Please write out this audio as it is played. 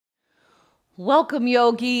Welcome,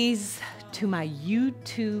 yogis, to my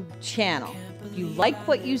YouTube channel. If you like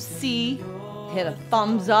what you see, hit a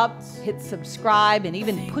thumbs up, hit subscribe, and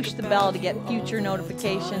even push the bell to get future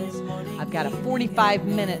notifications. I've got a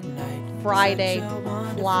 45-minute Friday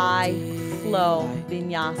fly flow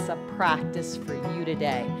vinyasa practice for you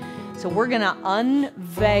today. So we're going to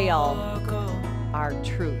unveil our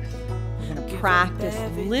truth. We're going to practice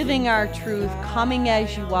living our truth, coming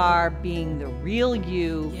as you are, being the real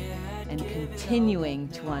you, and continuing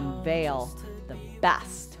to unveil the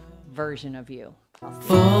best version of you.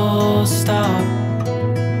 Full stop.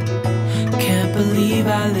 Can't believe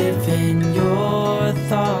I live in your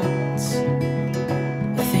thoughts.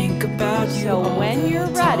 I think about you. So when you're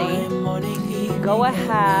ready, go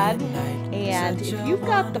ahead, and if you've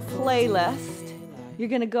got the playlist, you're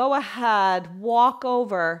going to go ahead, walk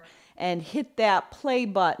over and hit that play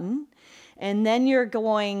button. And then you're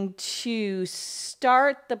going to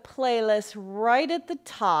start the playlist right at the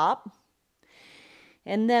top.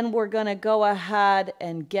 And then we're going to go ahead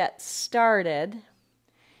and get started.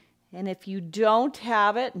 And if you don't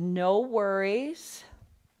have it, no worries.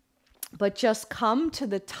 But just come to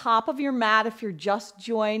the top of your mat if you're just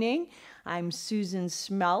joining. I'm Susan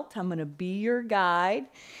Smelt. I'm going to be your guide.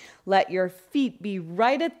 Let your feet be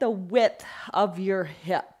right at the width of your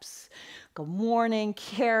hips. Good morning,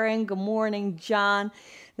 Karen. Good morning, John.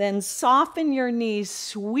 Then soften your knees.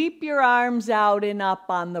 Sweep your arms out and up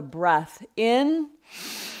on the breath in.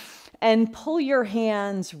 And pull your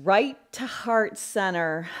hands right to heart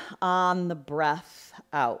center on the breath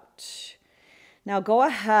out. Now go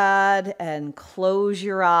ahead and close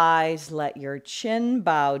your eyes. Let your chin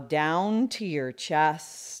bow down to your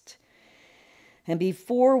chest. And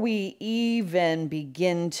before we even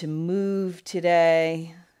begin to move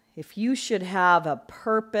today, if you should have a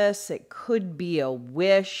purpose, it could be a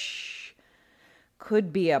wish,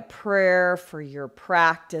 could be a prayer for your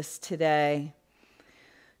practice today.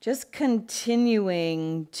 Just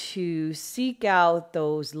continuing to seek out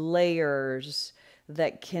those layers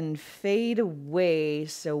that can fade away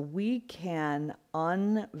so we can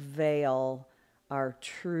unveil our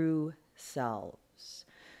true selves.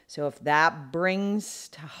 So if that brings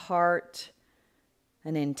to heart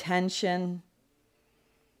an intention,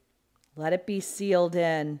 let it be sealed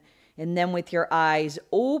in. And then with your eyes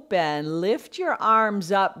open, lift your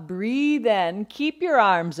arms up, breathe in, keep your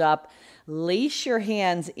arms up, lace your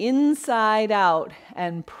hands inside out,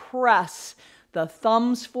 and press the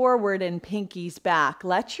thumbs forward and pinkies back.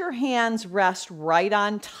 Let your hands rest right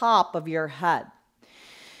on top of your head.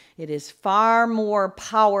 It is far more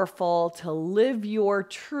powerful to live your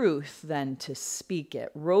truth than to speak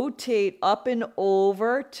it. Rotate up and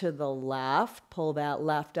over to the left. Pull that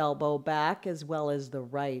left elbow back as well as the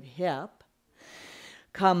right hip.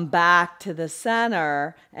 Come back to the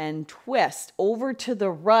center and twist over to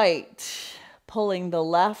the right, pulling the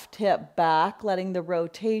left hip back, letting the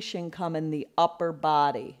rotation come in the upper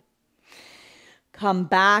body. Come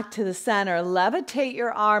back to the center, levitate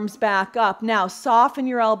your arms back up. Now soften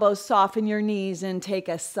your elbows, soften your knees, and take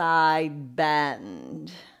a side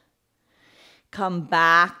bend. Come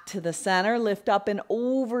back to the center, lift up and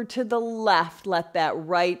over to the left. Let that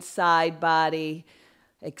right side body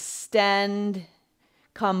extend.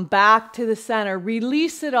 Come back to the center,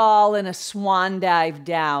 release it all in a swan dive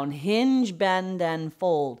down. Hinge, bend, and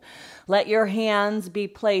fold. Let your hands be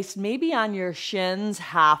placed maybe on your shins,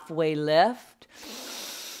 halfway lift.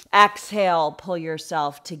 Exhale, pull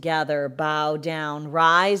yourself together, bow down,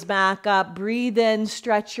 rise back up, breathe in,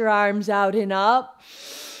 stretch your arms out and up.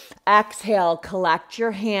 Exhale, collect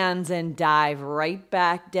your hands and dive right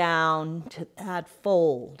back down to that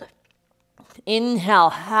fold. Inhale,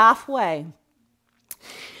 halfway.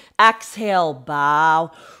 Exhale,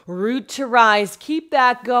 bow, root to rise. Keep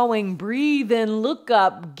that going. Breathe in, look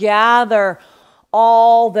up, gather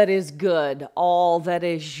all that is good, all that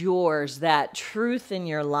is yours, that truth in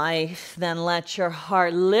your life. Then let your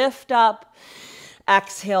heart lift up.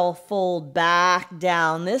 Exhale, fold back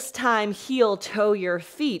down. This time, heel toe your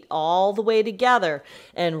feet all the way together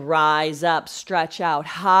and rise up, stretch out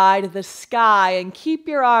high to the sky and keep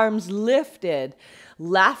your arms lifted.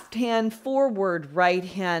 Left hand forward, right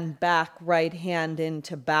hand back, right hand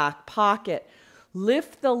into back pocket.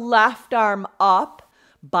 Lift the left arm up,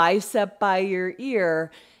 bicep by your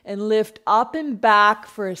ear, and lift up and back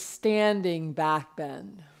for a standing back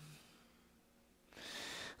bend.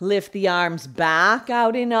 Lift the arms back,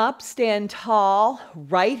 out and up, stand tall,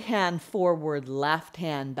 right hand forward, left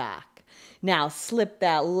hand back. Now slip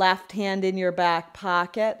that left hand in your back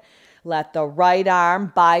pocket. Let the right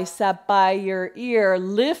arm, bicep by your ear,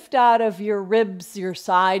 lift out of your ribs, your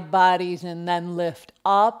side bodies, and then lift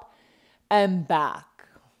up, and back.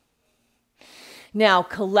 Now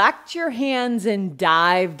collect your hands and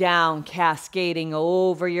dive down, cascading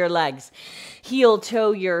over your legs. Heel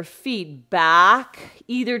toe your feet back,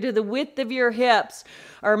 either to the width of your hips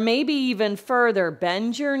or maybe even further.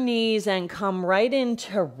 Bend your knees and come right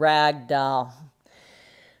into ragdoll.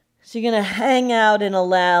 So you're going to hang out in a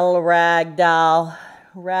little ragdoll.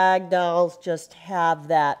 Ragdolls just have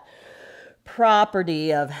that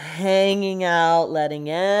property of hanging out, letting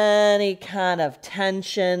any kind of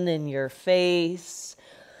tension in your face,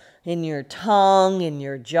 in your tongue, in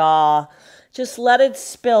your jaw, just let it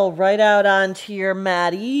spill right out onto your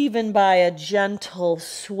mat, even by a gentle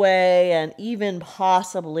sway and even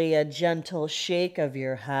possibly a gentle shake of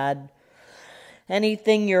your head.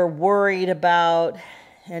 Anything you're worried about,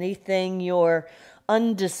 anything you're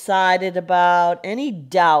undecided about, any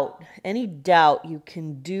doubt you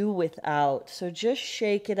can do without. So just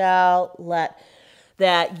shake it out. Let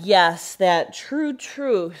that yes, that true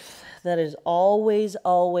truth that is always,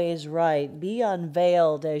 always right be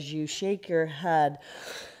unveiled as you shake your head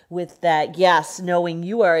with that yes, knowing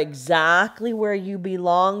you are exactly where you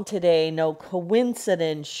belong today. No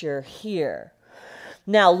coincidence you're here.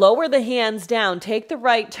 Now lower the hands down, take the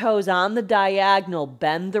right toes on the diagonal,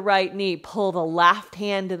 bend the right knee, pull the left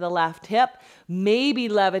hand to the left hip, maybe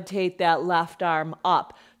levitate that left arm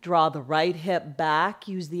up, draw the right hip back,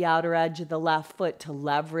 use the outer edge of the left foot to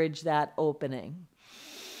leverage that opening.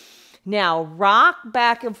 Now rock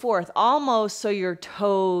back and forth almost so your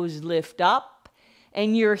toes lift up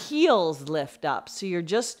and your heels lift up. So you're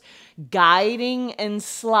just guiding and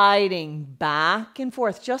sliding back and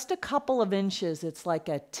forth, just a couple of inches. It's like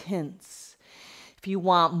a tense. If you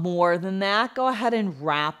want more than that, go ahead and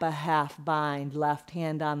wrap a half bind, left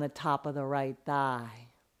hand on the top of the right thigh.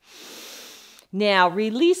 Now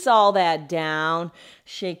release all that down,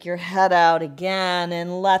 shake your head out again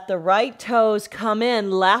and let the right toes come in.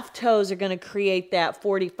 Left toes are going to create that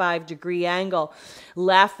 45-degree angle.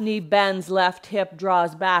 Left knee bends, left hip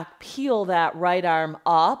draws back. Peel that right arm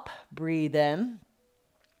up, breathe in.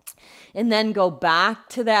 And then go back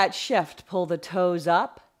to that shift. Pull the toes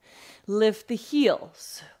up, lift the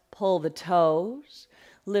heels, pull the toes,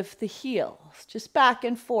 lift the heels. Just back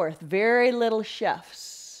and forth, very little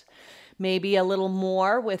shifts. Maybe a little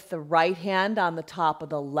more with the right hand on the top of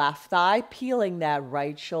the left thigh, peeling that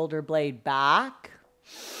right shoulder blade back.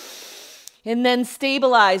 And then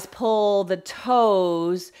stabilize, pull the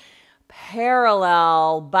toes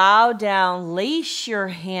parallel, bow down, lace your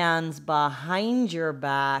hands behind your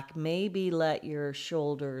back. Maybe let your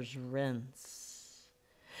shoulders rinse.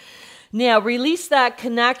 Now release that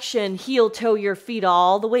connection, heel toe your feet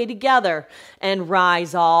all the way together and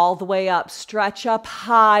rise all the way up. Stretch up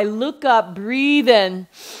high, look up, breathe in,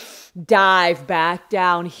 dive back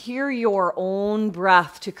down. Hear your own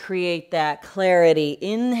breath to create that clarity.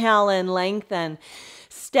 Inhale and lengthen.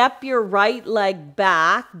 Step your right leg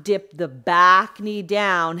back, dip the back knee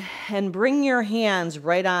down, and bring your hands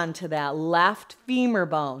right onto that left femur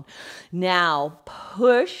bone. Now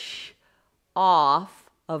push off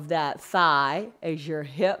of that thigh as your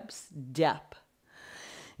hips dip.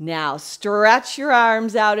 Now stretch your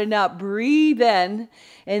arms out and up, breathe in,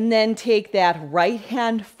 and then take that right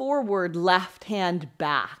hand forward, left hand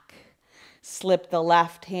back. Slip the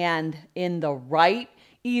left hand in the right,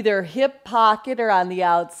 either hip pocket or on the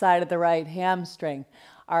outside of the right hamstring.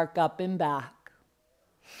 Arc up and back.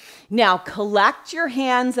 Now collect your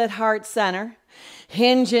hands at heart center.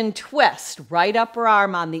 Hinge and twist, right upper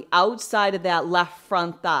arm on the outside of that left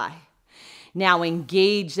front thigh. Now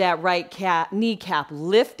engage that right kneecap,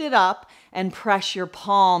 lift it up and press your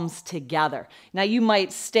palms together. Now you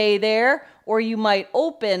might stay there or you might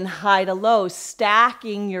open high to low,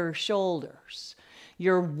 stacking your shoulders,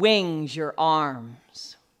 your wings, your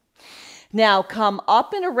arms. Now come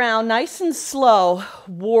up and around nice and slow,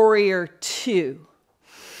 warrior two.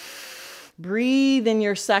 Breathe in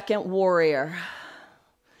your second warrior.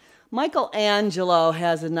 Michelangelo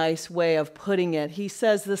has a nice way of putting it. He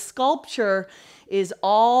says the sculpture is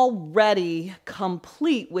already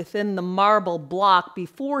complete within the marble block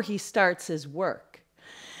before he starts his work.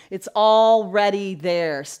 It's already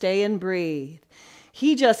there. Stay and breathe.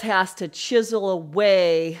 He just has to chisel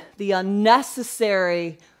away the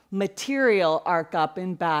unnecessary material, arc up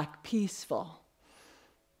and back, peaceful.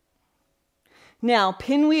 Now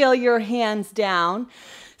pinwheel your hands down.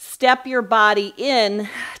 Step your body in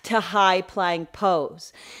to high plank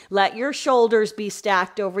pose. Let your shoulders be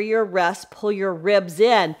stacked over your wrists. Pull your ribs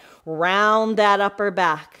in. Round that upper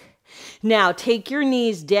back. Now take your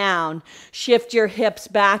knees down. Shift your hips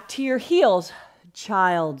back to your heels.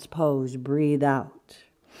 Child's pose. Breathe out.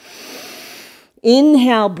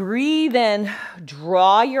 Inhale, breathe in.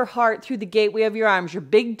 Draw your heart through the gateway of your arms. Your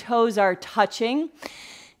big toes are touching.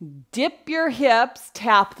 Dip your hips,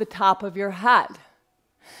 tap the top of your head.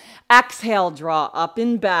 Exhale, draw up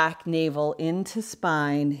and back, navel into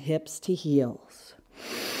spine, hips to heels.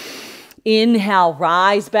 Inhale,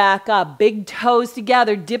 rise back up, big toes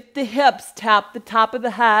together, dip the hips, tap the top of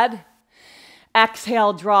the head.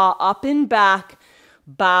 Exhale, draw up and back,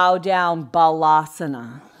 bow down,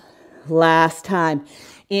 balasana. Last time.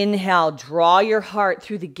 Inhale, draw your heart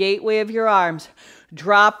through the gateway of your arms.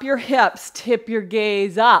 Drop your hips, tip your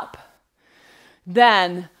gaze up.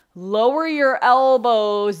 Then lower your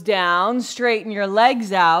elbows down, straighten your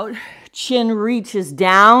legs out. Chin reaches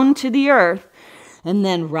down to the earth. And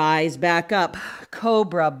then rise back up.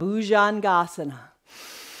 Cobra, Bhujangasana.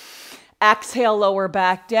 Exhale, lower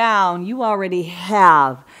back down. You already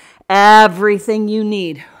have everything you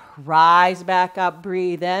need. Rise back up,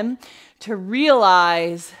 breathe in to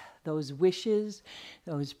realize those wishes,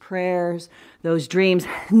 those prayers, those dreams.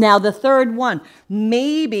 Now the third one,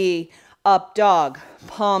 maybe up dog,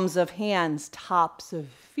 palms of hands, tops of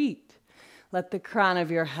feet. Let the crown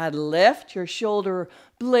of your head lift, your shoulder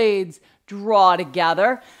blades draw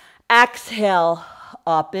together. Exhale,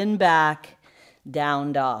 up and back,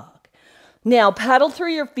 down dog. Now pedal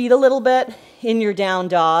through your feet a little bit in your down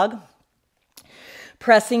dog.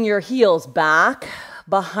 Pressing your heels back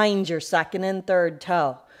behind your second and third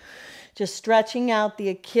toe. Just stretching out the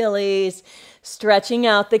Achilles, stretching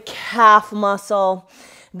out the calf muscle.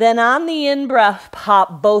 Then on the in-breath,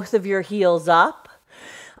 pop both of your heels up.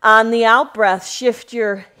 On the out-breath, shift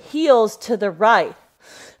your heels to the right.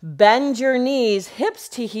 Bend your knees, hips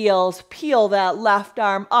to heels, peel that left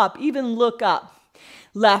arm up, even look up.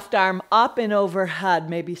 Left arm up and overhead,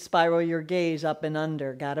 maybe spiral your gaze up and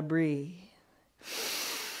under, gotta breathe.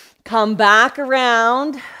 Come back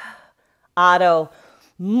around, Adho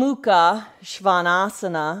Mukha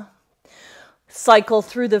Svanasana. Cycle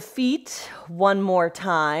through the feet one more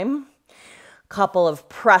time. Couple of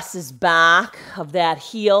presses back of that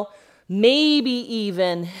heel. Maybe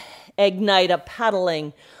even ignite a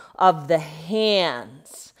pedaling of the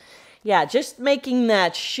hands. Yeah, just making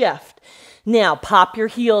that shift. Now, pop your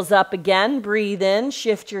heels up again. Breathe in.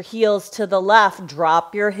 Shift your heels to the left.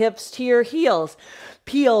 Drop your hips to your heels.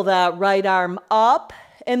 Peel that right arm up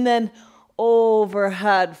and then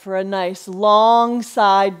overhead for a nice long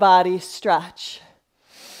side body stretch.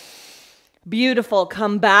 Beautiful.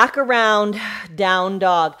 Come back around, down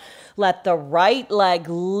dog. Let the right leg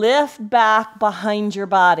lift back behind your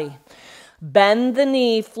body. Bend the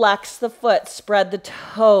knee, flex the foot, spread the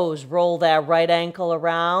toes. Roll that right ankle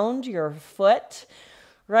around your foot,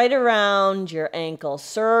 right around your ankle,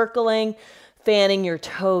 circling, fanning your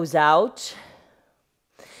toes out.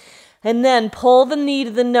 And then pull the knee to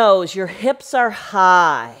the nose. Your hips are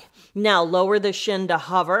high. Now lower the shin to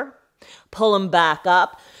hover. Pull them back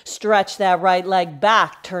up. Stretch that right leg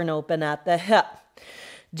back. Turn open at the hip.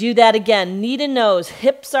 Do that again. Knee to nose.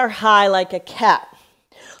 Hips are high like a cat.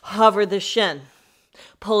 Hover the shin.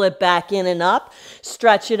 Pull it back in and up.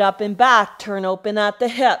 Stretch it up and back. Turn open at the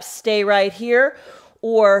hips. Stay right here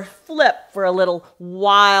or flip for a little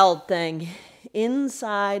wild thing.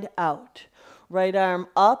 Inside out. Right arm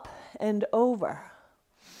up and over.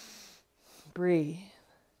 Breathe.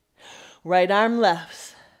 Right arm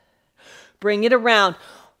lifts. Bring it around.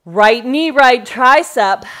 Right knee, right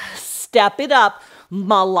tricep. Step it up.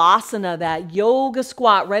 Malasana, that yoga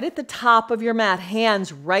squat right at the top of your mat.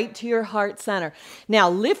 Hands right to your heart center. Now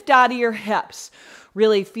lift out of your hips.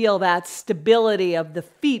 Really feel that stability of the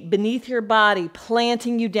feet beneath your body,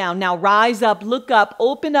 planting you down. Now rise up, look up,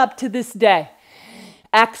 open up to this day.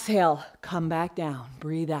 Exhale, come back down,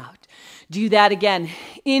 breathe out. Do that again.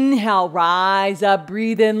 Inhale, rise up,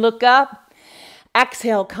 breathe in, look up.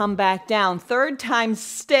 Exhale, come back down. Third time,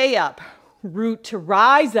 stay up. Root to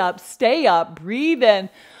rise up, stay up, breathe in.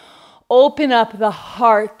 Open up the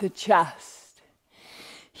heart, the chest.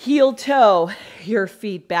 Heel toe, your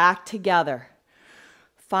feet back together.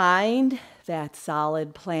 Find that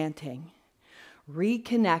solid planting.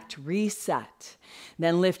 Reconnect, reset.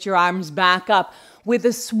 Then lift your arms back up with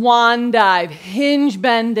a swan dive. Hinge,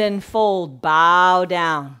 bend, and fold. Bow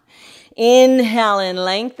down. Inhale and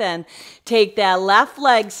lengthen. Take that left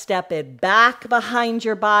leg, step it back behind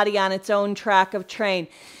your body on its own track of train.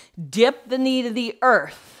 Dip the knee to the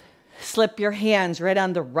earth. Slip your hands right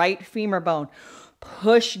on the right femur bone.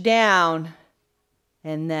 Push down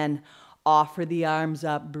and then offer the arms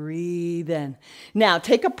up. Breathe in. Now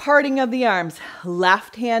take a parting of the arms.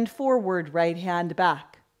 Left hand forward, right hand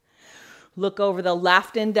back. Look over the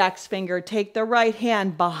left index finger. Take the right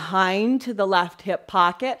hand behind to the left hip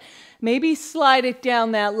pocket. Maybe slide it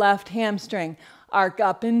down that left hamstring. Arc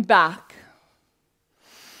up and back.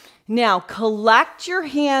 Now collect your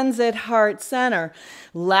hands at heart center.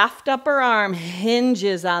 Left upper arm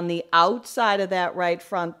hinges on the outside of that right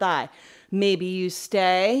front thigh. Maybe you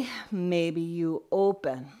stay, maybe you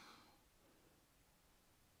open.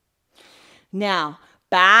 Now,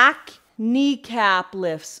 back kneecap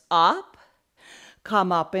lifts up.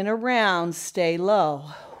 Come up and around, stay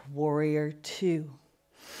low. Warrior two.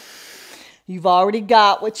 You've already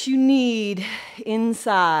got what you need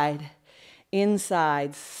inside.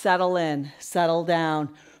 Inside, settle in, settle down.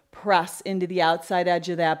 Press into the outside edge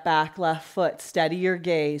of that back left foot. Steady your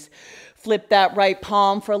gaze. Flip that right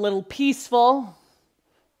palm for a little peaceful.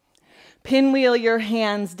 Pinwheel your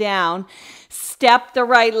hands down. Step the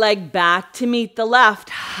right leg back to meet the left.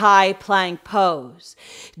 High plank pose.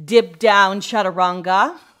 Dip down,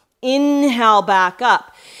 chaturanga. Inhale back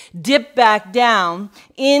up. Dip back down.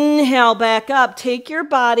 Inhale back up. Take your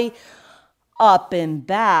body up and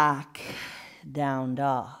back. Down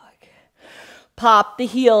dog. Pop the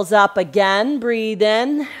heels up again. Breathe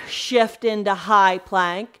in. Shift into high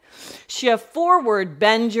plank. Shift forward.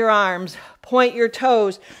 Bend your arms. Point your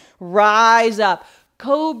toes. Rise up.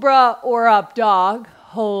 Cobra or up dog.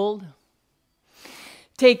 Hold.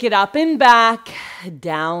 Take it up and back.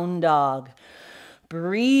 Down dog.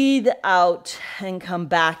 Breathe out and come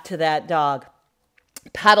back to that dog.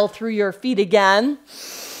 Pedal through your feet again.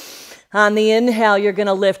 On the inhale, you're going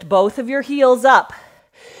to lift both of your heels up.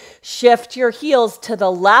 Shift your heels to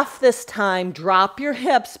the left this time. Drop your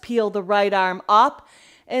hips. Peel the right arm up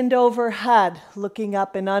and overhead, looking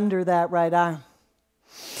up and under that right arm.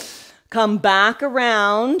 Come back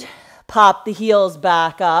around. Pop the heels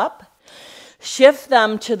back up. Shift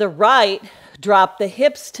them to the right. Drop the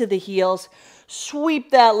hips to the heels.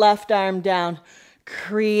 Sweep that left arm down.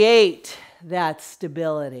 Create that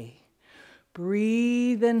stability.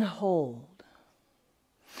 Breathe and hold.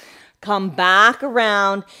 Come back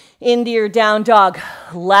around into your down dog.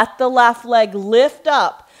 Let the left leg lift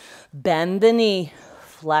up. Bend the knee.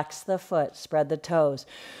 Flex the foot. Spread the toes.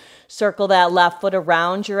 Circle that left foot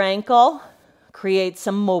around your ankle. Create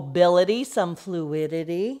some mobility, some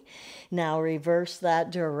fluidity. Now reverse that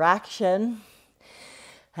direction.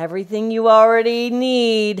 Everything you already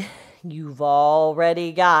need, you've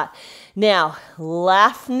already got. Now,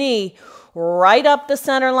 left knee right up the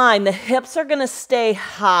center line. The hips are going to stay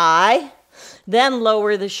high. Then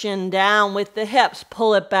lower the shin down with the hips.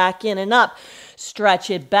 Pull it back in and up. Stretch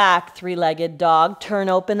it back, three-legged dog. Turn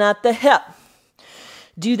open at the hip.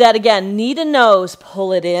 Do that again. Knee to nose.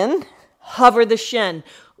 Pull it in. Hover the shin.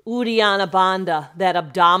 Uddiyana Bandha, that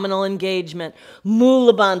abdominal engagement.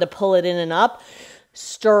 Mula Bandha, pull it in and up.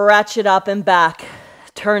 Stretch it up and back.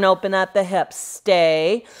 Turn open at the hips.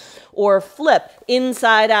 Stay or flip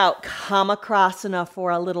inside out. Kamakrasana for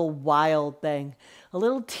a little wild thing. A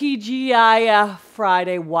little TGIF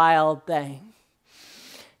Friday wild thing.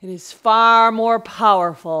 It is far more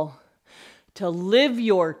powerful to live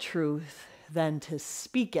your truth than to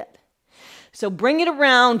speak it. So bring it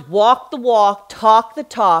around, walk the walk, talk the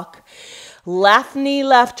talk. Left knee,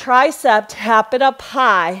 left tricep, tap it up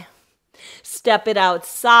high. Step it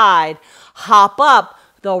outside. Hop up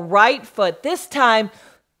the right foot. This time,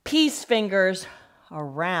 peace fingers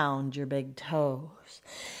around your big toes.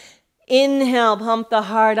 Inhale, pump the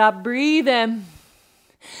heart up. Breathe in.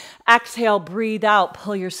 Exhale, breathe out.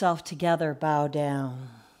 Pull yourself together. Bow down.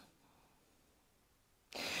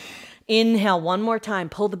 Inhale, one more time.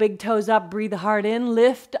 Pull the big toes up. Breathe the heart in.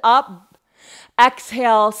 Lift up.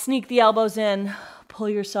 Exhale, sneak the elbows in. Pull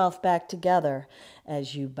yourself back together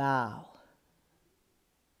as you bow.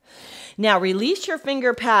 Now release your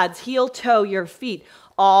finger pads, heel toe your feet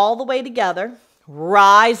all the way together.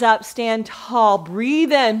 Rise up, stand tall,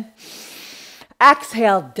 breathe in.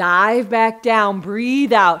 Exhale, dive back down,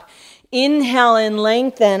 breathe out. Inhale and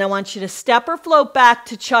lengthen. I want you to step or float back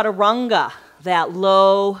to chaturanga, that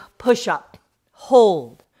low push-up.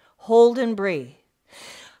 Hold, hold and breathe.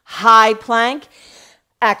 High plank,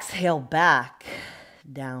 exhale back,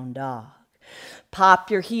 down dog.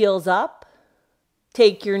 Pop your heels up.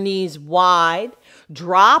 Take your knees wide,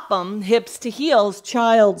 drop them, hips to heels,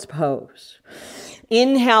 child's pose.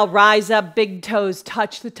 Inhale, rise up, big toes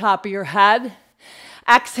touch the top of your head.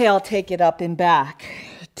 Exhale, take it up and back.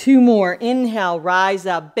 Two more. Inhale, rise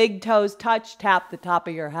up, big toes touch, tap the top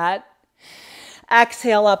of your head.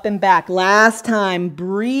 Exhale, up and back. Last time,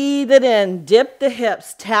 breathe it in, dip the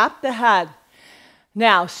hips, tap the head.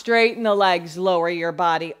 Now, straighten the legs, lower your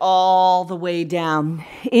body all the way down.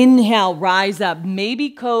 Inhale, rise up, maybe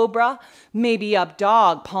cobra, maybe up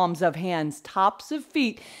dog, palms of hands, tops of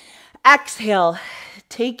feet. Exhale,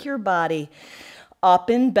 Take your body up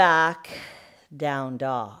and back, down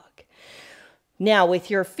dog. Now,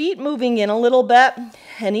 with your feet moving in a little bit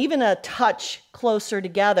and even a touch closer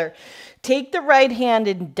together, take the right hand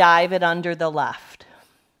and dive it under the left.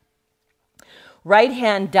 Right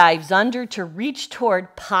hand dives under to reach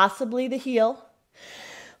toward possibly the heel,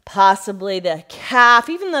 possibly the calf,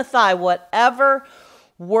 even the thigh, whatever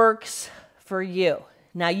works for you.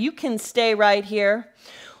 Now, you can stay right here,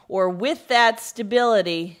 or with that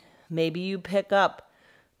stability, maybe you pick up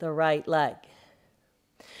the right leg.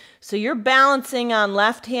 So you're balancing on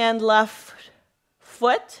left hand, left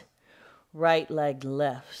foot, right leg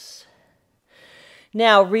lifts.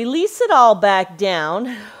 Now release it all back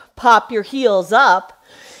down. Pop your heels up.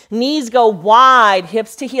 Knees go wide,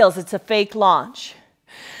 hips to heels. It's a fake launch.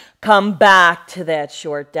 Come back to that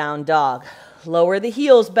short down dog. Lower the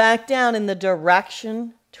heels back down in the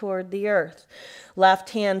direction toward the earth.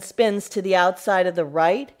 Left hand spins to the outside of the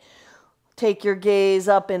right. Take your gaze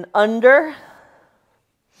up and under.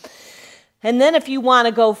 And then if you want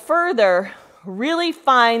to go further, really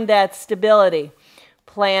find that stability.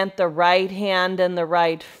 Plant the right hand and the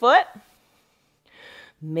right foot.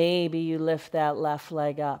 Maybe you lift that left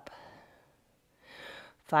leg up.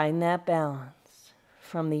 Find that balance.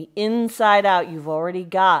 From the inside out, you've already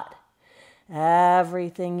got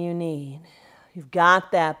everything you need. You've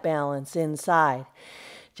got that balance inside.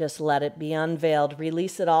 Just let it be unveiled.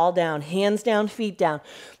 Release it all down. Hands down, feet down.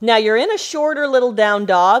 Now you're in a shorter little down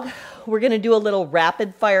dog. We're going to do a little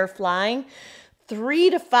rapid fire flying. 3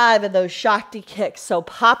 to 5 of those Shakti kicks. So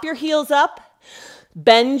pop your heels up.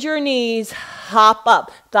 Bend your knees. Hop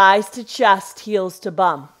up. Thighs to chest, heels to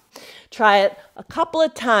bum. Try it a couple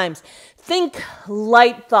of times. Think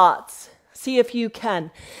light thoughts. See if you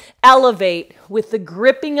can. Elevate with the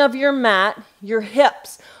gripping of your mat, your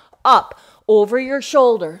hips up over your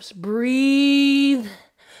shoulders. Breathe.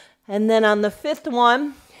 And then on the 5th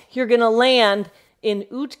one, you're going to land in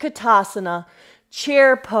Utkatasana,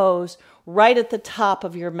 chair pose, right at the top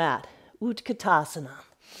of your mat. Utkatasana.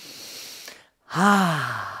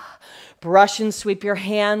 Brush and sweep your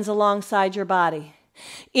hands alongside your body.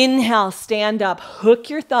 Inhale, stand up. Hook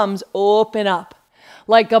your thumbs, open up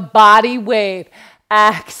like a body wave.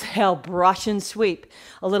 Exhale, brush and sweep.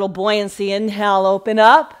 A little buoyancy. Inhale, open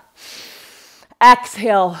up.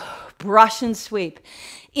 Exhale, brush and sweep.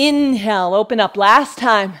 Inhale, open up. Last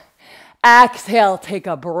time. Exhale, take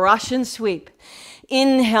a brush and sweep.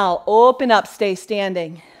 Inhale, open up, stay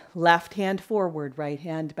standing. Left hand forward, right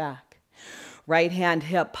hand back. Right hand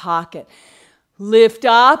hip pocket. Lift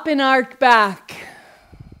up and arc back.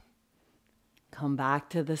 Come back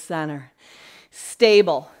to the center.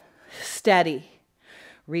 Stable, steady.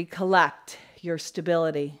 Recollect your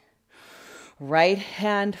stability. Right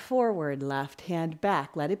hand forward, left hand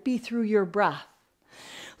back. Let it be through your breath.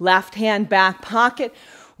 Left hand back pocket.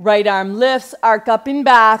 Right arm lifts, arc up and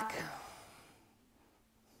back.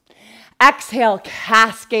 Exhale,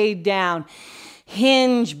 cascade down.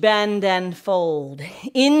 Hinge, bend, and fold.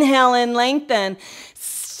 Inhale and lengthen.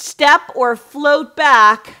 Step or float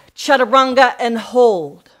back. Chaturanga and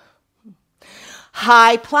hold.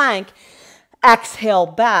 High plank. Exhale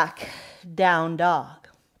back. Down dog.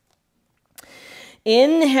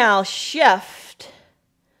 Inhale, shift.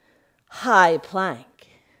 High plank.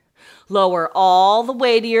 Lower all the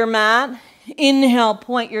way to your mat. Inhale,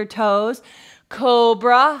 point your toes.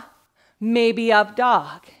 Cobra, maybe up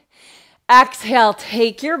dog. Exhale,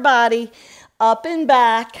 take your body up and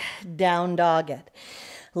back, down dog it.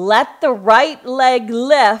 Let the right leg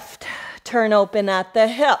lift, turn open at the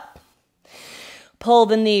hip. Pull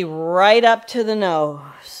the knee right up to the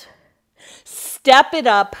nose. Step it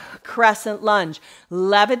up, crescent lunge.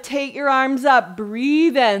 Levitate your arms up,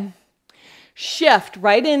 breathe in. Shift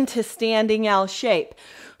right into standing L shape.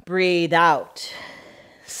 Breathe out.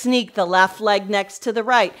 Sneak the left leg next to the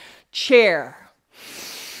right. Chair.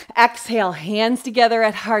 Exhale, hands together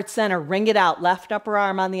at heart center. Ring it out. Left upper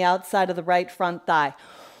arm on the outside of the right front thigh.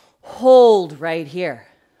 Hold right here.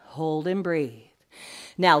 Hold and breathe.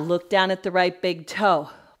 Now look down at the right big toe.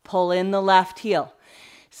 Pull in the left heel.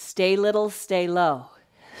 Stay little, stay low.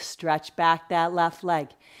 Stretch back that left leg.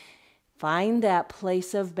 Find that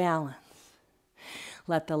place of balance.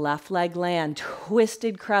 Let the left leg land.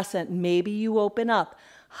 Twisted crescent. Maybe you open up.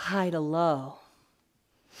 High to low.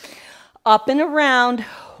 Up and around.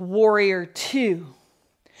 Warrior two.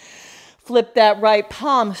 Flip that right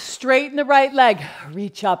palm. Straighten the right leg.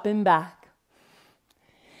 Reach up and back.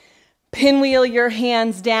 Pinwheel your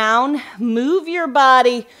hands down. Move your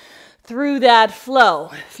body through that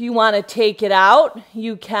flow. If you want to take it out,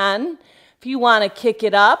 you can. If you want to kick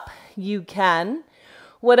it up, you can.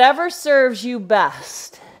 Whatever serves you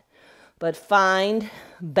best, but find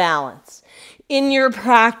balance in your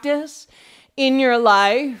practice, in your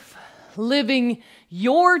life, living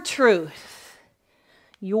your truth.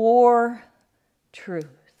 Your truth.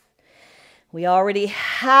 We already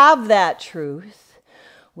have that truth.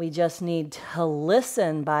 We just need to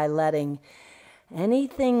listen by letting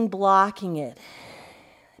anything blocking it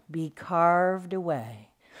be carved away,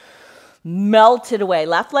 melted away.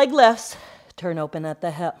 Left leg lifts, turn open at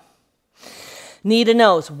the hip. Knee to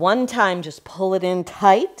nose. One time, just pull it in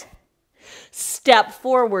tight. Step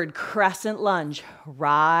forward, crescent lunge.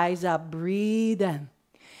 Rise up, breathe in.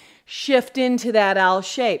 Shift into that L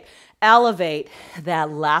shape. Elevate that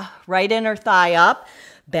right inner thigh up.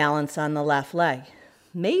 Balance on the left leg.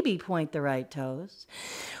 Maybe point the right toes.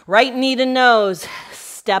 Right knee to nose.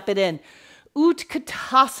 Step it in.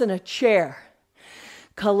 Utkatasana chair.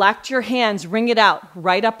 Collect your hands. Wring it out.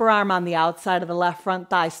 Right upper arm on the outside of the left front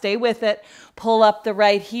thigh. Stay with it. Pull up the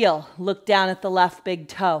right heel. Look down at the left big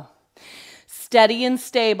toe. Steady and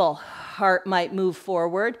stable. Heart might move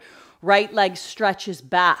forward. Right leg stretches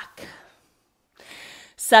back.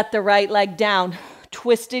 Set the right leg down.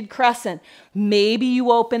 Twisted crescent. Maybe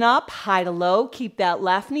you open up, high to low. Keep that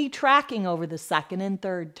left knee tracking over the second and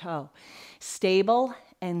third toe. Stable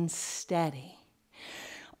and steady.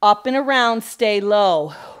 Up and around, stay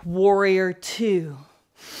low. Warrior two.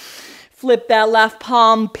 Flip that left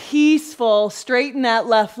palm, peaceful. Straighten that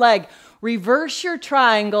left leg. Reverse your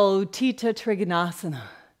triangle, Utthita Trikonasana.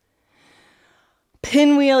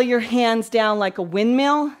 Pinwheel your hands down like a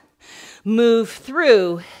windmill. Move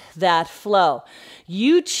through that flow.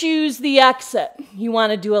 You choose the exit. You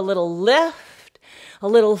want to do a little lift, a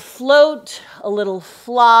little float, a little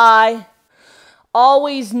fly.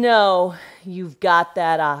 Always know you've got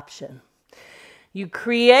that option. You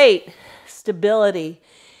create stability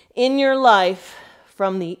in your life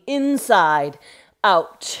from the inside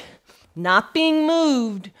out, not being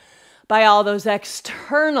moved by all those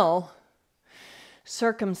external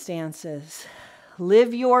circumstances.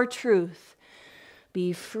 Live your truth.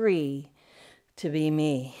 Be free to be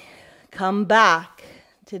me. Come back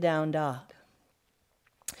to down dog.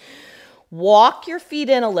 Walk your feet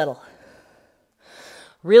in a little.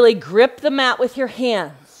 Really grip the mat with your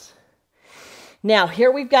hands. Now,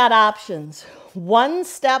 here we've got options. One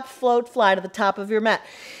step float fly to the top of your mat.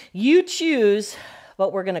 You choose,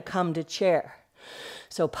 but we're going to come to chair.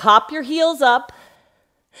 So pop your heels up.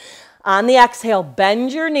 On the exhale,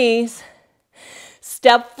 bend your knees.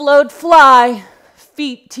 Step, float, fly.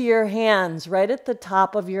 Feet to your hands right at the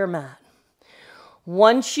top of your mat.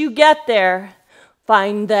 Once you get there,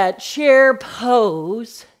 find that chair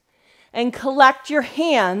pose and collect your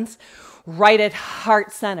hands right at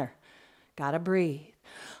heart center. Gotta breathe.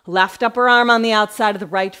 Left upper arm on the outside of the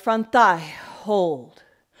right front thigh. Hold.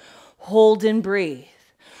 Hold and breathe.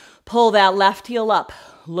 Pull that left heel up.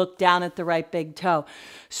 Look down at the right big toe.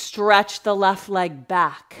 Stretch the left leg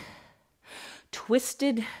back.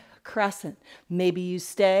 Twisted crescent. Maybe you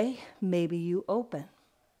stay, maybe you open.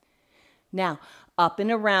 Now, up and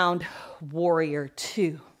around, warrior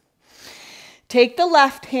two. Take the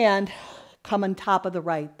left hand, come on top of the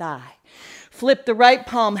right thigh. Flip the right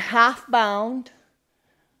palm half bound,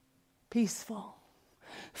 peaceful.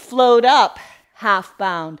 Float up, half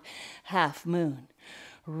bound, half moon.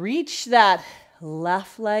 Reach that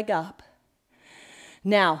left leg up.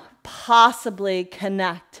 Now, possibly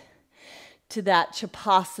connect to that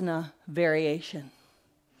Chapasana variation.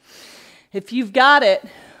 If you've got it,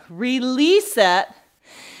 release it.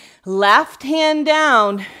 Left hand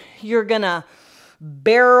down, you're gonna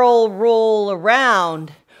barrel roll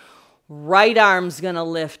around. Right arm's gonna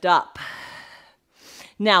lift up.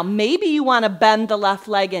 Now, maybe you wanna bend the left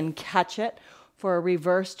leg and catch it for a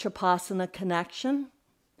reverse Chapasana connection.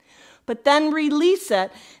 But then release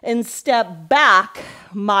it and step back,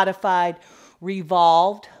 modified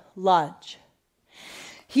revolved lunge.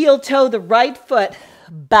 Heel toe the right foot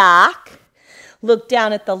back. Look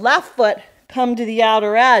down at the left foot. Come to the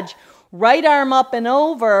outer edge. Right arm up and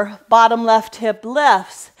over. Bottom left hip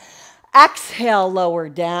lifts. Exhale, lower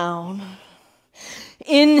down.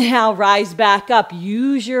 Inhale, rise back up.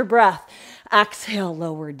 Use your breath. Exhale,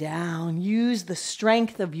 lower down. Use the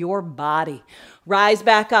strength of your body. Rise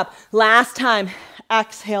back up. Last time.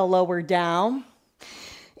 Exhale, lower down.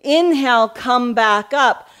 Inhale, come back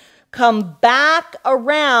up. Come back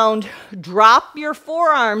around, drop your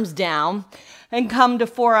forearms down, and come to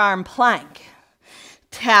forearm plank.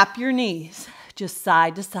 Tap your knees, just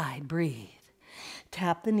side to side, breathe.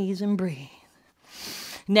 Tap the knees and breathe.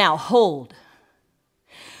 Now hold.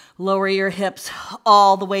 Lower your hips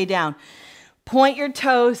all the way down. Point your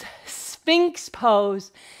toes, Sphinx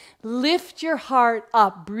pose. Lift your heart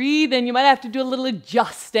up. Breathe in. You might have to do a little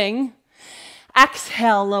adjusting.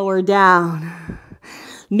 Exhale, lower down.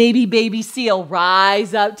 Maybe baby seal.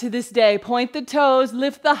 Rise up to this day. Point the toes.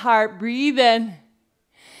 Lift the heart. Breathe in.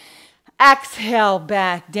 Exhale,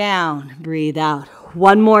 back down. Breathe out.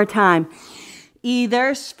 One more time.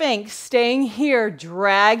 Either Sphinx, staying here,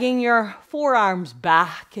 dragging your forearms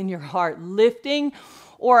back and your heart lifting,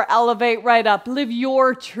 or elevate right up. Live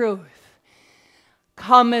your truth.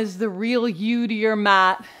 Come as the real you to your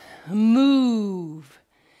mat. Move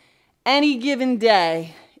any given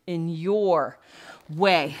day in your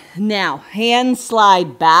way. Now, hands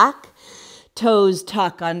slide back, toes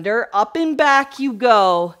tuck under, up and back you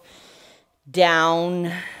go.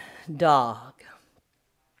 Down dog.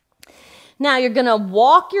 Now you're going to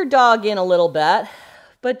walk your dog in a little bit,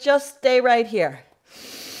 but just stay right here.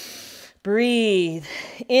 Breathe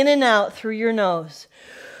in and out through your nose.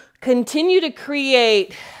 Continue to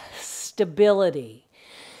create stability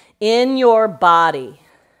in your body,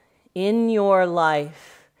 in your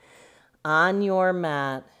life, on your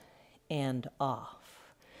mat, and off.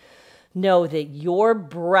 Know that your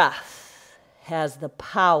breath has the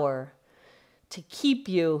power to keep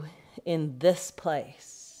you in this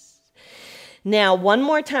place. Now, one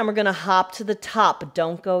more time, we're going to hop to the top, but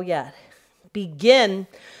don't go yet. Begin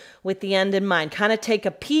with the end in mind. Kind of take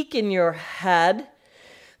a peek in your head.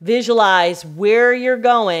 Visualize where you're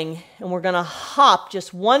going, and we're going to hop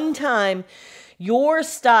just one time, your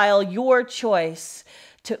style, your choice,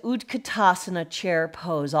 to Utkatasana chair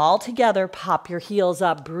pose. All together, pop your heels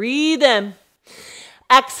up. Breathe in.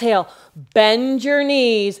 Exhale. Bend your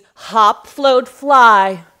knees. Hop, float,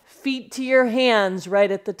 fly. Feet to your hands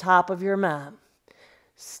right at the top of your mat.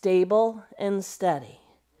 Stable and steady.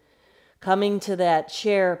 Coming to that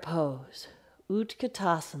chair pose.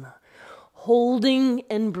 Utkatasana. Holding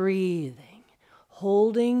and breathing.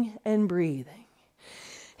 Holding and breathing.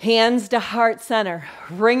 Hands to heart center.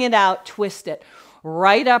 Bring it out. Twist it.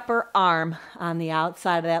 Right upper arm on the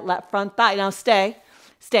outside of that left front thigh. Now stay.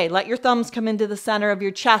 Stay. Let your thumbs come into the center of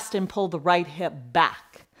your chest and pull the right hip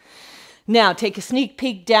back. Now, take a sneak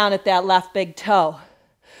peek down at that left big toe.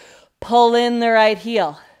 Pull in the right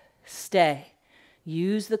heel. Stay.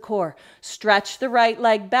 Use the core. Stretch the right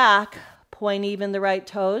leg back. Point even the right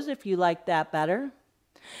toes if you like that better.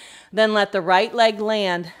 Then let the right leg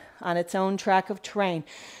land on its own track of terrain.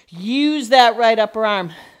 Use that right upper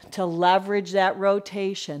arm to leverage that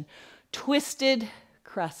rotation. Twisted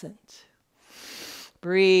crescent.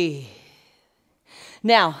 Breathe.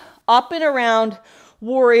 Now, up and around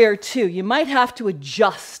warrior two. You might have to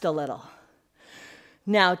adjust a little.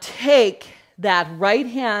 Now take that right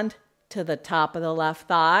hand to the top of the left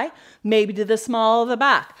thigh, maybe to the small of the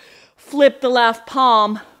back. Flip the left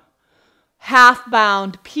palm, half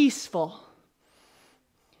bound, peaceful.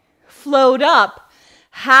 Float up,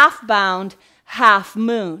 half bound, half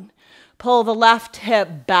moon. Pull the left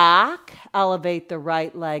hip back, elevate the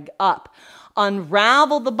right leg up.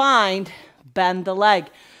 Unravel the bind, bend the leg.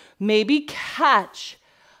 Maybe catch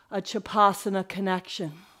a Chapasana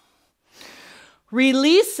connection.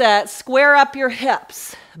 Release it, square up your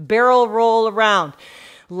hips, barrel roll around.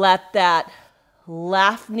 Let that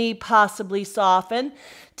left knee possibly soften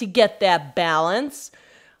to get that balance.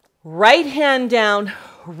 Right hand down,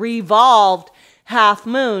 revolved, half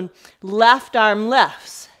moon, left arm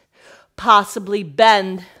lifts. Possibly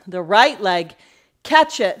bend the right leg,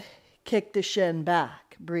 catch it, kick the shin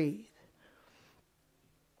back, breathe.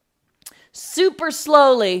 Super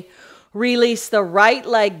slowly, release the right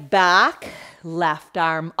leg back, left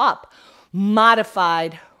arm up.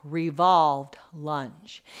 Modified revolved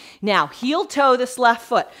lunge. Now, heel toe this left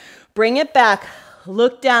foot. Bring it back.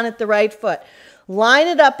 Look down at the right foot. Line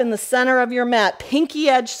it up in the center of your mat. Pinky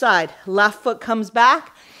edge side. Left foot comes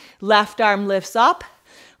back. Left arm lifts up.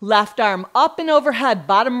 Left arm up and overhead.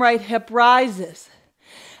 Bottom right hip rises.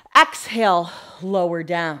 Exhale, lower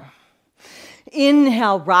down.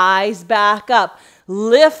 Inhale, rise back up.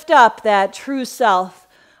 Lift up that true self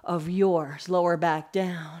of yours. Lower back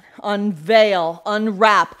down. Unveil,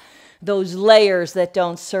 unwrap those layers that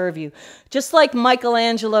don't serve you. Just like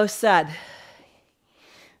Michelangelo said,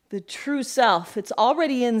 the true self, it's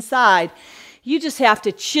already inside. You just have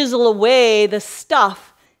to chisel away the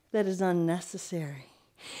stuff that is unnecessary.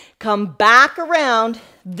 Come back around.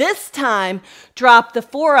 This time, drop the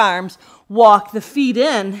forearms, walk the feet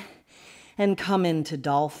in, and come into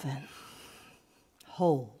dolphin.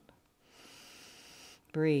 Hold.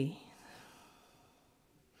 Breathe.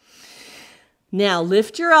 Now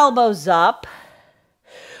lift your elbows up,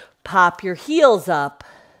 pop your heels up,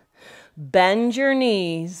 bend your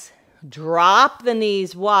knees, Drop the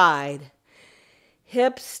knees wide.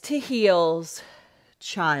 Hips to heels,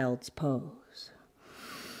 child's pose.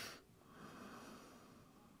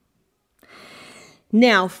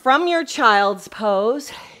 Now, from your child's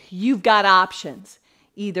pose, you've got options.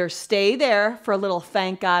 Either stay there for a little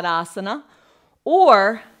thank God asana,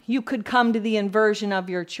 or you could come to the inversion of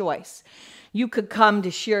your choice. You could come to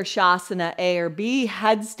Shirshasana A or B,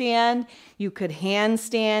 headstand. You could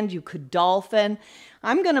handstand. You could dolphin.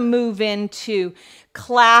 I'm going to move into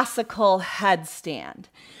classical headstand.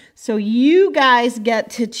 So you guys get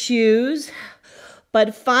to choose,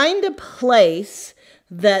 but find a place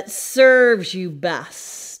that serves you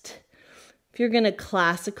best. If you're going to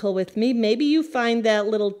classical with me, maybe you find that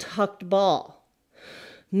little tucked ball.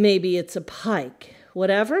 Maybe it's a pike.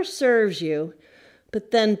 Whatever serves you,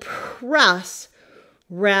 but then press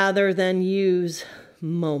rather than use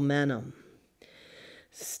momentum.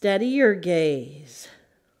 Steady your gaze.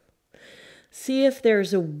 See if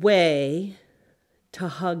there's a way to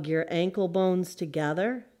hug your ankle bones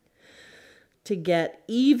together to get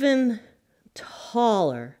even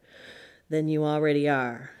taller than you already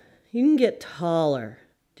are. You can get taller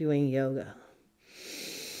doing yoga.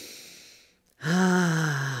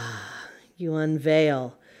 You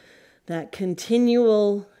unveil that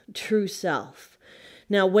continual true self.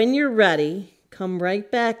 Now, when you're ready, come right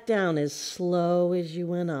back down as slow as you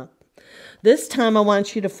went up. This time I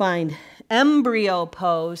want you to find embryo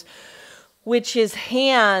pose, which is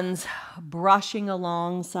hands brushing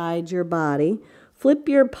alongside your body. Flip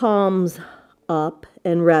your palms up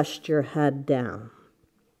and rest your head down.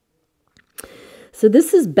 So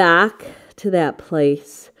this is back to that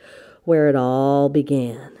place where it all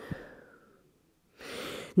began.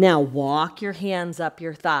 Now walk your hands up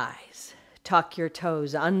your thighs. Tuck your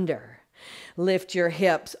toes under. Lift your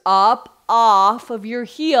hips up off of your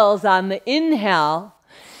heels on the inhale.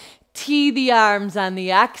 Tee the arms on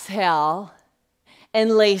the exhale.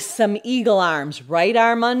 And lace some eagle arms. Right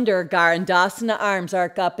arm under. Garandasana arms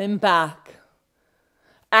arc up and back.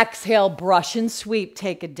 Exhale, brush and sweep.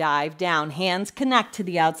 Take a dive down. Hands connect to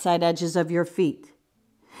the outside edges of your feet.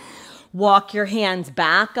 Walk your hands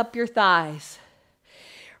back up your thighs.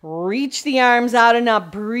 Reach the arms out and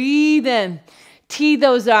up. Breathe in. Tee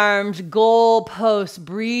those arms, goalposts.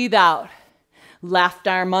 Breathe out. Left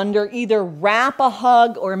arm under. Either wrap a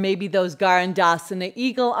hug or maybe those Garandasana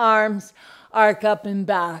eagle arms. Arc up and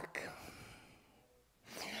back.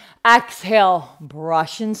 Exhale,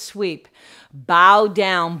 brush and sweep. Bow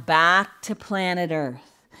down back to planet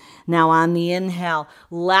Earth. Now on the inhale,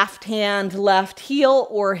 left hand, left heel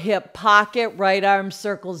or hip pocket. Right arm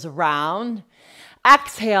circles around.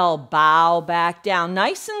 Exhale, bow back down.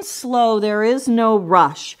 Nice and slow. There is no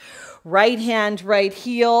rush. Right hand, right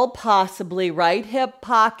heel, possibly right hip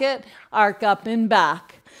pocket. Arc up and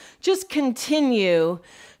back. Just continue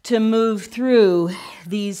to move through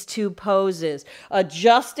these two poses,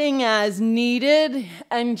 adjusting as needed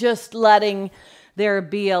and just letting there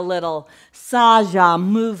be a little saja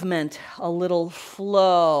movement, a little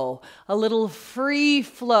flow, a little free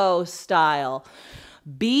flow style.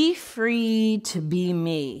 Be free to be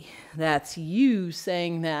me. That's you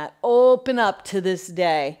saying that. Open up to this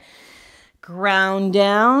day. Ground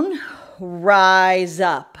down, rise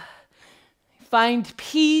up. Find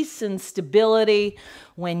peace and stability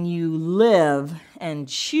when you live and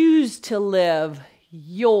choose to live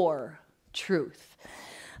your truth.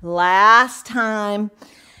 Last time,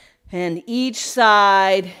 and each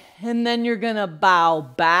side, and then you're going to bow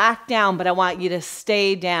back down, but I want you to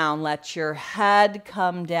stay down. Let your head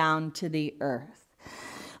come down to the earth.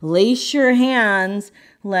 Lace your hands,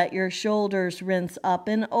 let your shoulders rinse up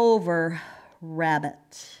and over,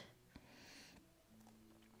 rabbit.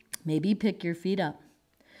 Maybe pick your feet up.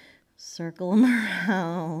 Circle them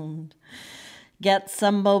around. Get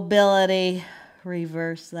some mobility.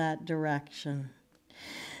 Reverse that direction.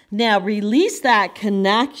 Now release that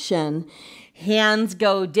connection. Hands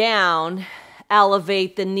go down.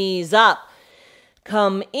 Elevate the knees up.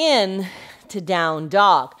 Come in to down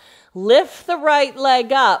dog. Lift the right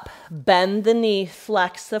leg up. Bend the knee.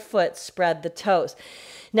 Flex the foot. Spread the toes.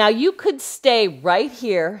 Now you could stay right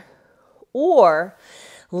here or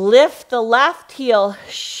lift the left heel,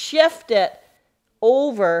 shift it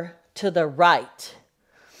over to the right.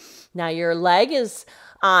 Now your leg is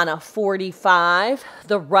on a 45.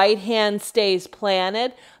 The right hand stays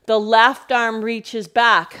planted. The left arm reaches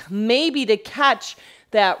back, maybe to catch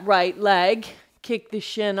that right leg. Kick the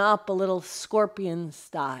shin up a little scorpion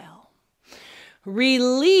style.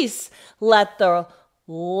 Release, let the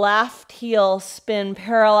left heel spin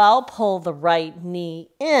parallel, pull the right knee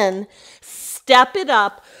in, step it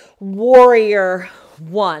up, warrior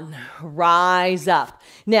 1, rise up.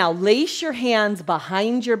 Now lace your hands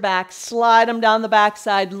behind your back, slide them down the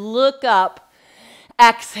backside, look up,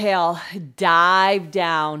 exhale, dive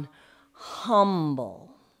down,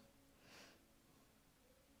 humble.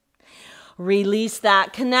 Release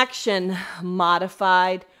that connection,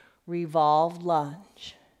 modified revolved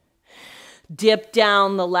lunge. Dip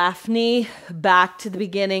down the left knee, back to the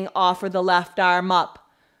beginning, offer the left arm up.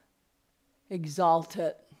 Exalt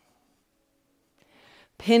it.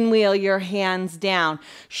 Pinwheel your hands down.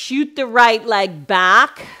 Shoot the right leg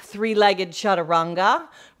back, 3-legged chaturanga.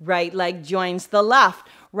 Right leg joins the left.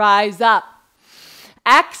 Rise up.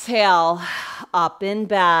 Exhale, up and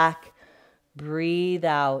back. Breathe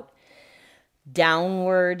out.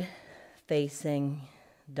 Downward facing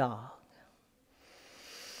dog.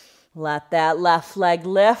 Let that left leg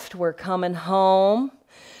lift. We're coming home.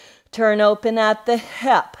 Turn open at the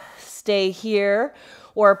hip. Stay here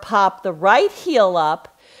or pop the right heel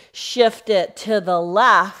up. Shift it to the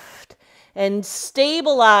left and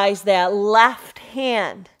stabilize that left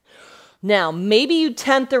hand. Now, maybe you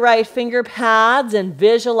tent the right finger pads and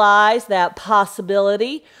visualize that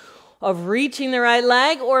possibility of reaching the right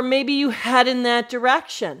leg, or maybe you head in that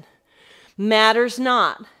direction. Matters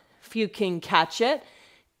not. If you can catch it,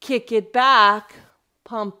 kick it back,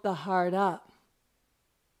 pump the heart up.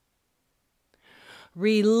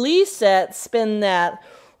 Release it, spin that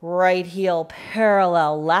right heel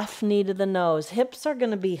parallel, left knee to the nose. Hips are going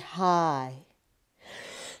to be high.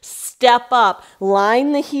 Step up,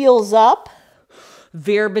 line the heels up.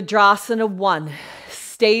 Virabhadrasana 1,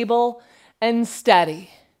 stable and steady.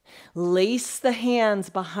 Lace the hands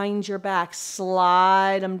behind your back,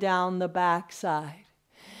 slide them down the backside.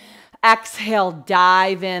 Exhale,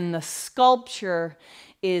 dive in. The sculpture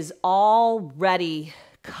is already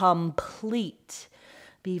complete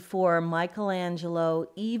before Michelangelo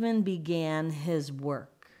even began his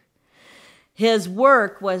work. His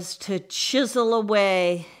work was to chisel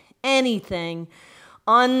away anything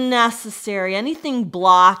unnecessary, anything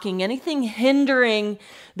blocking, anything hindering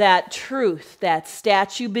that truth, that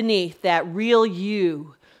statue beneath, that real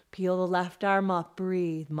you. Peel the left arm up,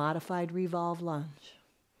 breathe, modified revolve lunge.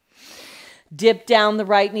 Dip down the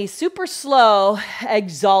right knee, super slow,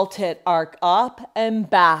 exalt it, arc up and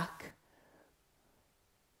back.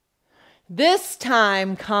 This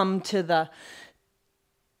time, come to the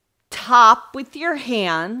top with your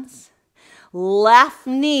hands, left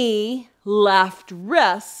knee, left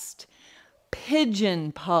wrist,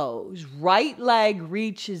 pigeon pose. Right leg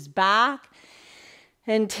reaches back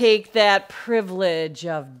and take that privilege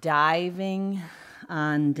of diving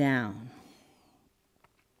on down.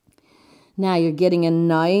 Now you're getting a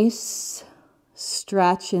nice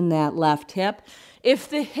stretch in that left hip. If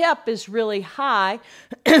the hip is really high,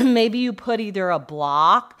 maybe you put either a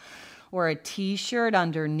block or a t-shirt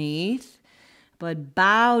underneath, but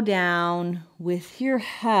bow down with your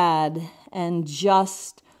head and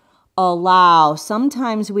just allow.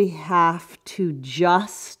 Sometimes we have to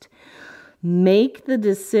just make the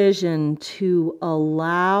decision to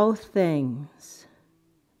allow things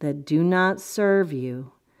that do not serve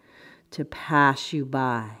you to pass you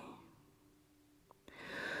by.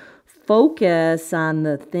 Focus on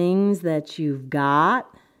the things that you've got.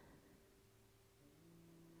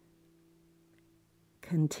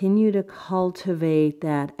 Continue to cultivate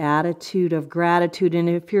that attitude of gratitude. And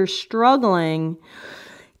if you're struggling,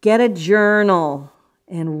 get a journal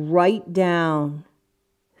and write down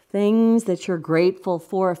things that you're grateful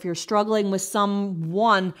for. If you're struggling with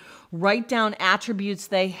someone, write down attributes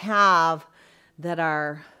they have that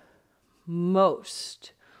are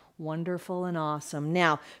most wonderful and awesome.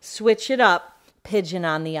 Now, switch it up. Pigeon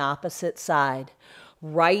on the opposite side.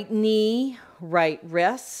 Right knee, right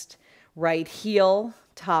wrist, right heel,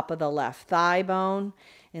 top of the left thigh bone,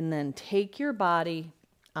 and then take your body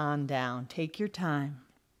on down. Take your time.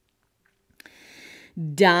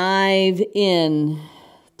 Dive in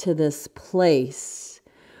to this place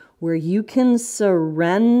where you can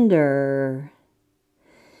surrender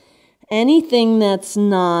anything that's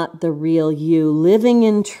not the real you, living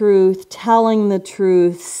in truth, telling the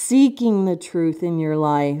truth, seeking the truth in your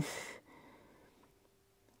life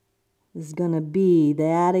is going to be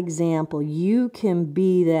that example. You can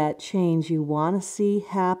be that change you want to see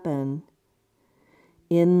happen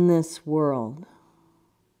in this world.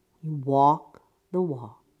 You walk the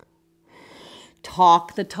walk.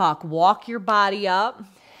 Talk the talk. Walk your body up.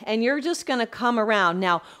 And you're just going to come around.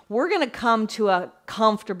 Now, we're going to come to a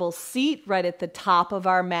comfortable seat right at the top of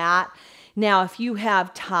our mat. Now, if you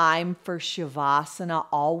have time for Shavasana,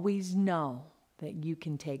 always know that you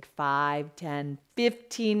can take 5, 10,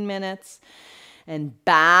 15 minutes and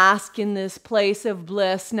bask in this place of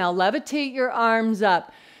bliss. Now levitate your arms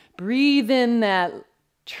up. Breathe in that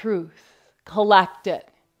truth. Collect it.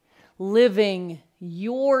 Living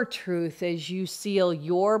your truth as you seal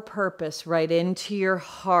your purpose right into your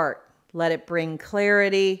heart. Let it bring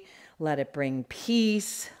clarity. Let it bring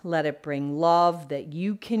peace. Let it bring love that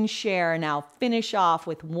you can share. Now finish off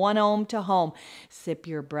with one Om to home. Sip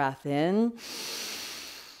your breath in.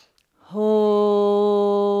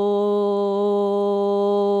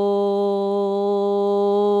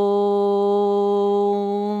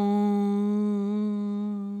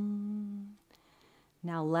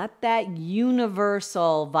 Now let that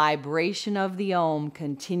universal vibration of the Om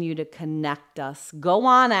continue to connect us. Go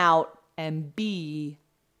on out and be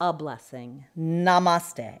a blessing.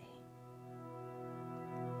 Namaste.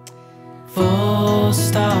 Full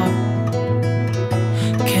stop.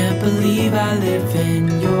 Can't believe I live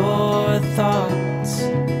in your thoughts.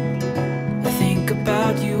 I think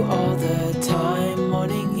about you all the time.